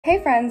Hey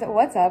friends,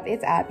 what's up?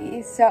 It's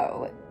Abby.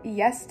 So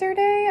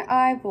yesterday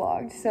I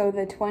vlogged, so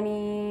the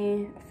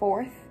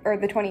 24th, or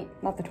the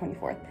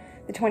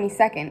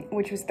 22nd,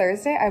 which was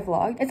Thursday, I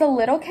vlogged. It's a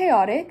little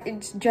chaotic.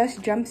 It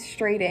just jumped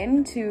straight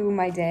into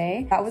my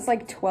day. That was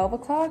like 12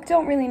 o'clock.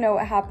 Don't really know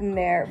what happened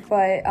there,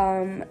 but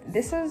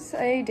this is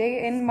a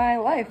day in my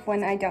life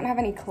when I don't have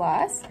any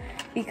class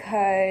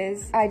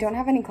because I don't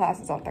have any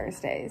classes on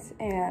Thursdays,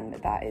 and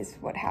that is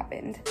what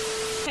happened.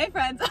 Hey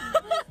friends.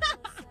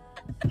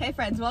 Hey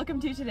friends, welcome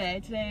to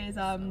today. Today is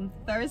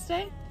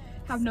Thursday.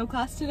 Have no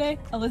class today.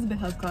 Elizabeth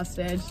has class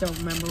today. I just don't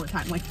remember what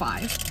time, like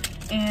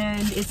 5.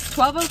 And it's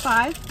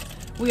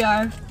 12:05. We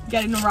are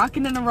getting a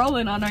rockin' and a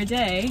rollin' on our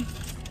day.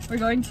 We're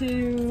going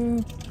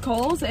to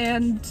Kohl's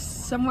and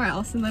somewhere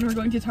else, and then we're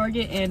going to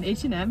Target and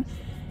H&M,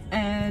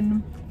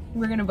 and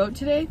we're gonna vote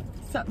today.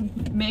 So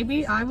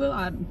maybe I will.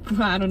 I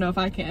don't know if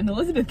I can.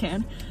 Elizabeth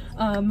can.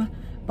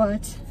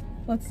 But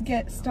let's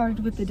get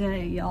started with the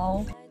day,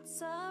 y'all.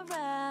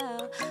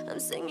 I'm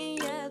singing,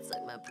 yeah, it's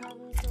like my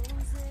problems.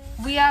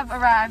 We have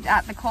arrived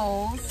at the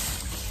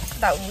Kohl's.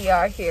 That we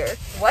are here.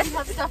 What? We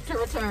have stuff to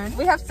return.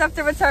 We have stuff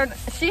to return.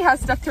 She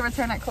has stuff to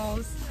return at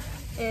Kohl's.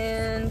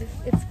 And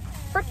it's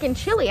freaking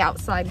chilly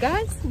outside,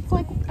 guys. It's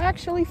like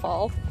actually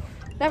fall.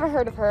 Never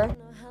heard of her.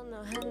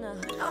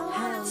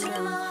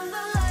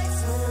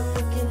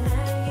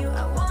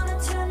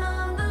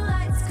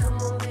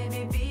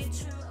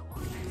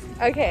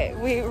 Okay,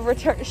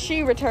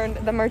 she returned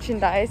the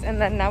merchandise,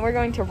 and then now we're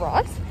going to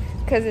Ross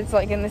because it's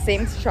like in the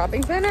same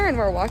shopping center and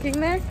we're walking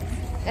there.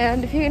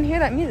 And if you can hear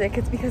that music,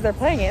 it's because they're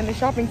playing it in the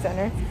shopping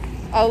center.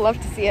 I would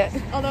love to see it.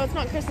 Although it's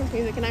not Christmas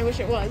music and I wish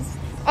it was.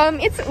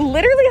 It's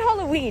literally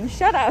Halloween.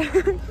 Shut up.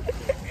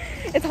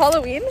 It's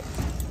Halloween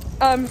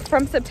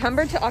from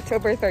September to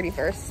October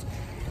 31st.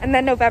 And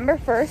then November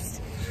 1st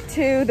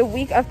to the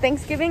week of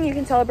Thanksgiving, you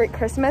can celebrate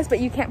Christmas, but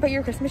you can't put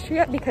your Christmas tree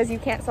up because you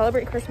can't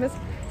celebrate Christmas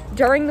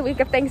during the week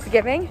of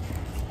Thanksgiving.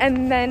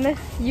 And then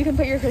you can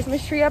put your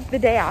Christmas tree up the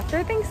day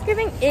after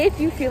Thanksgiving if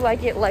you feel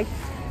like it. Like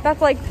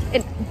that's like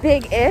a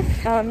big if.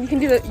 You can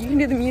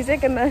do the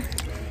music and the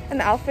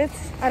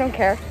outfits. I don't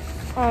care.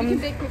 You can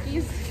bake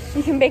cookies.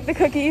 You can bake the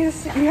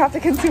cookies. You have to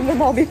consume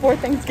them all before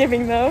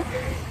Thanksgiving though.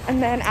 And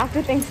then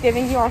after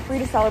Thanksgiving, you are free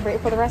to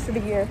celebrate for the rest of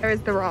the year.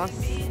 There's the Ross,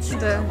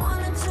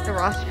 the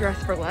Ross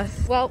Dress for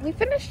Less. Well, we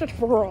finished at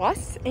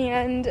Ross,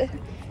 and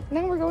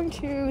now we're going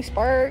to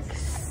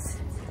Sparks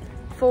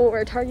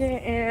for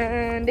Target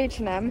and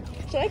H&M.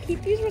 Should I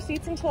keep these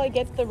receipts until I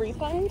get the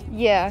refund?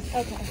 Yeah.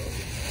 Okay.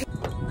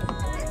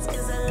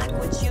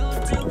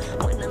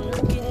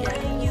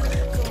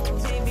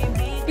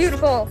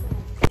 Beautiful.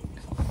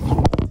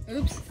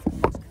 Oops.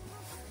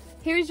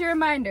 Here's your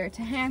reminder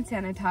to hand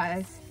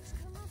sanitize.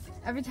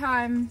 Every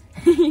time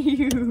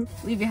you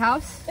leave your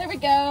house. There we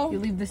go. You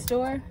leave the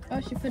store. Oh,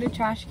 she put a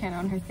trash can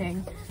on her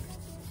thing.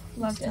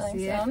 Love to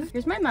see it.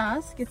 Here's my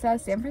mask. It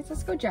says San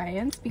Francisco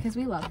Giants because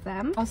we love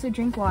them. Also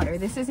drink water.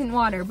 This isn't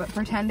water, but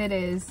pretend it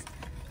is.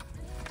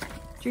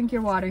 Drink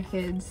your water,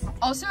 kids.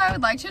 Also, I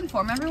would like to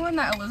inform everyone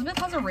that Elizabeth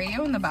has a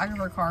radio in the back of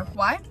her car.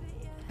 Why?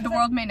 The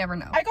world may never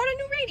know. I got a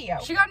new radio.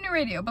 She got a new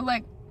radio, but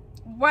like,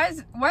 why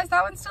is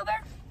that one still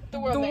there? The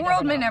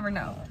world may never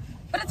know.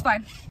 But it's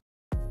fine.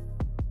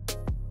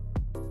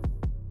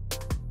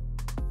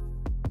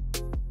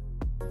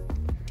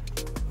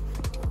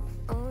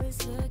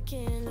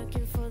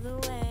 Looking for the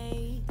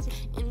way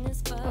in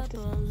this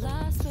bubble,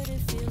 lost, but it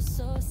feels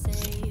so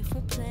safe.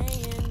 We're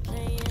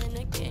playing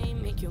a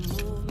game. Make your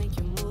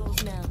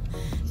move now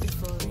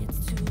before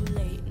it's too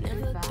late.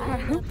 Never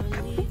been a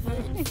believer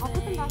in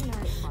fate.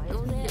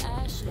 Know that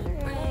I should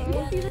break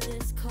out of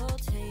this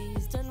cold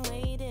haze. Done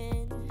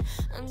waiting,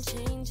 I'm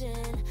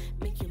changing.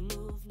 Make your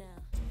move now.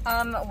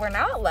 We're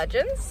now at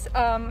Legends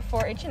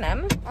for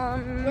H&M.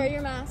 Wear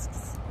your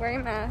masks. Wear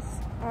your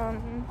mask.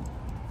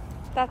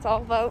 That's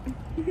all. Vote.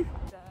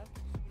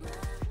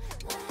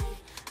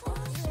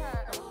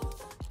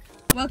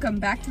 Welcome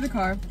back to the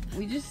car.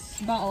 We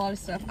just bought a lot of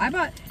stuff.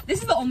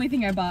 This is the only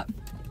thing I bought.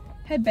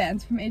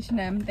 Headbands from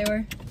H&M. They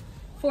were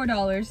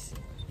 $4,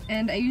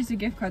 and I used a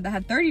gift card that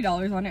had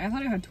 $30 on it. I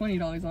thought it had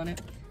 $20 on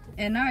it.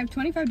 And now I have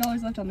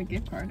 $25 left on the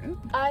gift card. Ooh.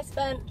 I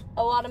spent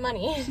a lot of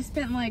money. She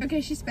spent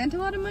she spent a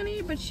lot of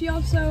money, but she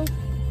also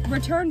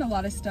returned a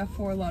lot of stuff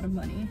for a lot of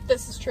money.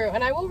 This is true,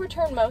 and I will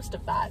return most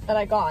of that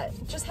I got.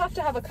 Just have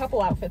to have a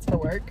couple outfits for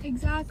work.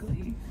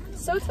 Exactly.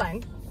 So it's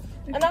fine.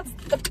 And that's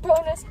the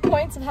bonus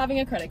points of having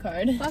a credit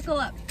card. Buckle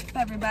up,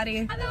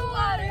 everybody. The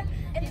water,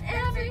 and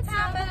every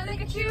time I look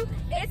at you,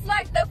 it's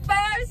like the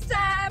first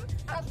time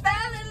I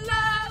fell in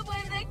love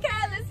with a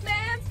careless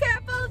man's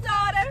careful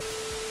daughter.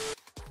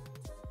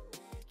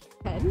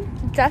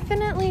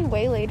 Definitely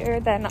way later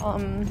than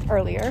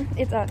earlier.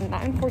 It's at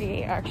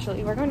 9:48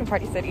 actually. We're going to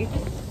Party City.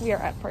 We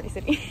are at Party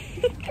City.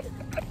 We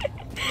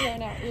are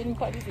now in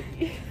Party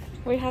City.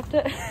 We have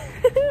to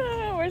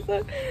where's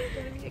the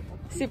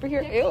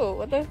superhero? Ew,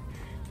 what the?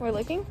 We're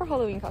looking for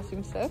Halloween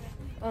costume stuff.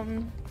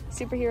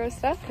 Superhero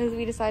stuff because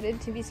we decided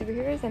to be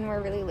superheroes and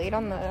we're really late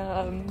on the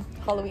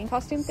Halloween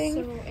costume thing.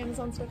 So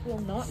Amazon stuff will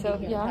not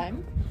be here in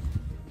time.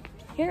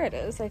 Here it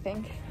is, I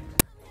think.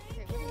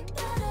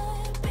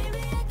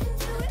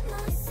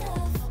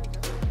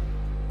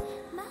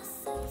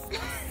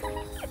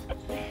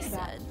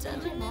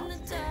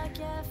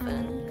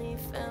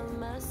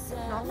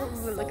 Not what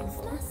we were looking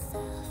for.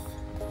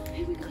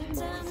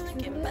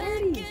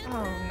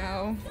 Oh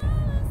no.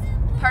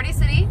 Party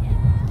City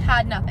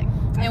had nothing.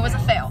 It was a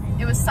fail.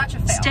 It was such a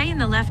fail. Stay in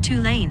the left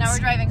 2 lanes. Now we're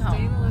driving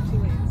home.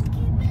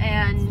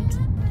 And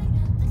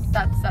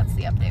that's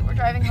the update. We're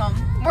driving home.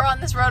 We're on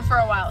this road for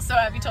a while, so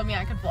Abby told me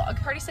I could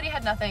vlog. Party City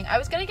had nothing. I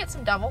was gonna get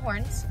some devil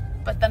horns,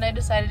 but then I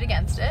decided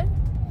against it.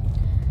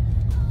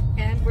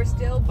 And we're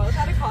still both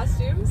out of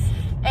costumes.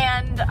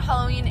 And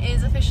Halloween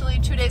is officially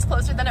 2 days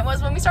closer than it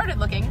was when we started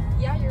looking.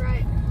 Yeah, you're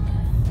right.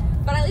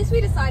 But at least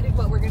we decided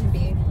what we're gonna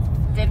be.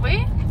 Did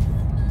we?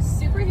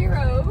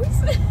 Superheroes.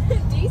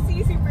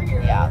 DC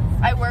superheroes. Yeah.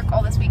 I work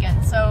all this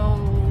weekend, so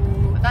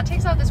that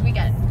takes out this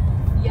weekend.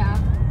 Yeah.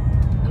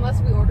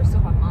 Unless we order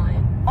stuff online.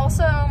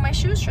 Also, my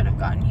shoes should have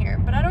gotten here,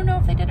 but I don't know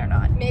if they did or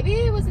not. Maybe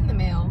it was in the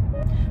mail.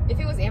 If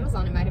it was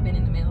Amazon, it might have been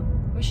in the mail.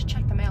 We should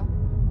check the mail.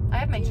 I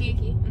have my key.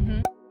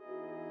 Mm-hmm.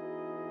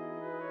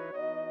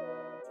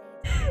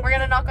 We're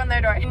gonna knock on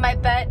their door. My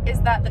bet is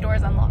that the door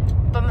is unlocked.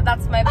 But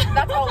that's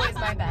always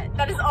my bet.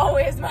 That is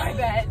always my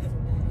bet.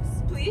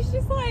 Please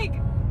just like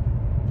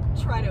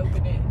try to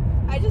open it.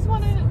 I just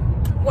want to.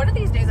 One of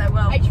these days I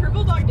will. I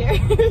triple dog dare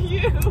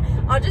you.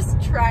 I'll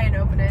just try and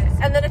open it.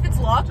 And then if it's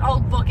locked, I'll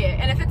book it.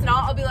 And if it's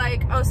not, I'll be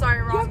like, oh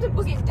sorry, wrong. You have to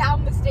book it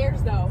down the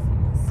stairs though.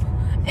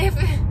 If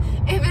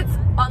it's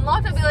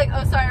unlocked, I'll be like,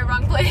 oh sorry,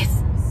 wrong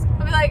place.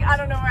 I'll be like, I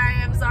don't know where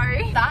I am,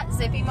 sorry. That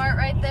Zippy Mart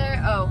right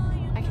there, oh.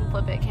 I can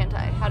flip it, can't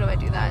I? How do I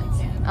do that?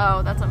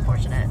 Oh, that's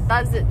unfortunate.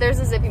 There's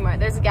a Zippy Mart.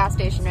 There's a gas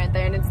station right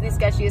there, and it's the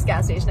sketchiest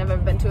gas station I've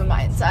ever been to in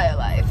my entire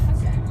life.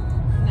 Okay.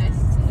 Nice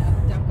to know.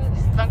 Don't go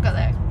there. Don't go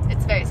there.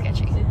 It's very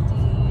sketchy.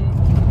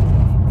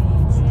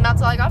 And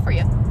that's all I got for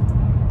you.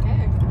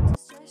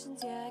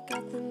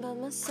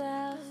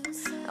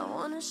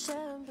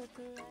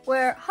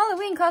 We're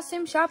Halloween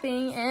costume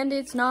shopping, and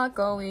it's not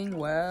going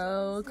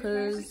well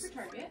because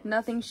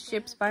nothing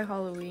ships by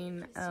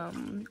Halloween.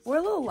 We're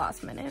a little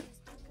last minute.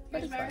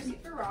 But it's fine.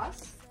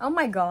 Oh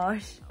my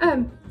gosh.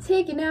 I'm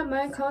taking out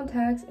my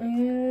contacts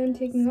and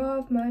taking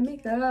off my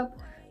makeup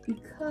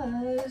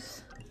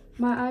because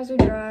my eyes are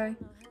dry.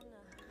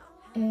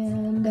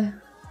 And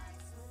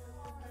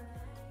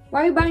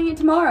why are you buying it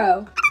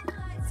tomorrow?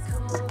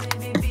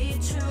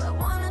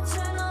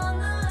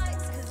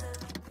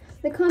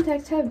 The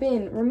contacts have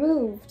been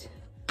removed.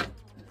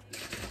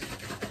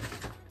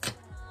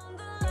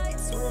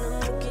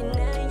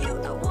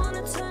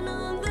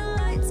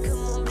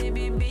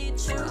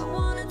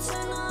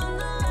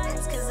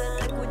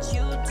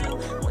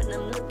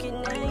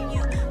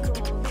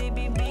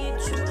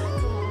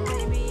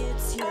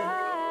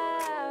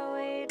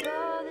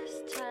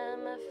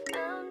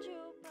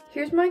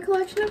 Here's my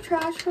collection of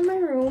trash from my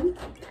room.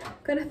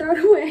 Gonna throw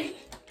it away.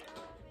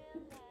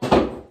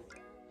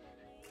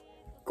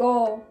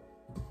 Goal.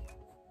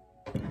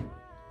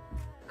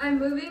 I'm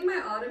moving my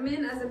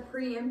ottoman as a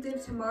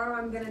preemptive. Tomorrow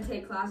I'm gonna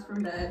take class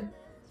from bed.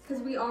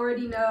 Because we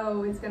already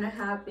know it's gonna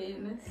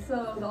happen.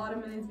 So the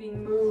ottoman is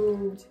being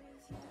moved.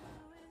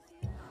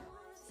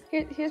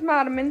 Here's my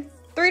ottoman.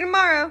 3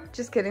 tomorrow.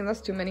 Just kidding,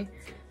 that's too many.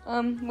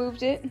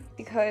 Moved it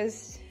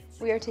because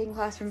we are taking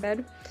class from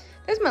bed.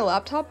 There's my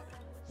laptop.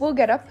 We'll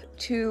get up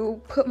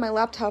to put my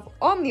laptop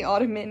on the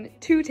ottoman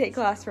to take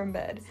class from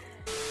bed.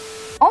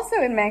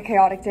 Also in my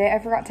chaotic day, I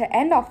forgot to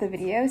end off the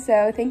video,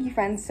 so thank you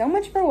friends so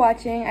much for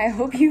watching. I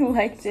hope you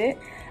liked it.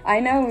 I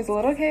know it was a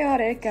little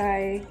chaotic,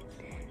 I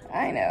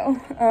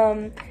know.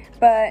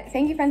 But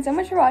thank you friends so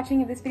much for watching.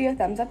 Give this video a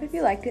thumbs up if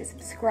you liked it,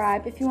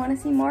 subscribe if you want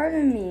to see more of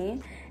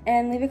me,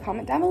 and leave a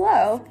comment down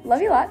below.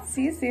 Love you lots,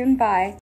 see you soon, bye.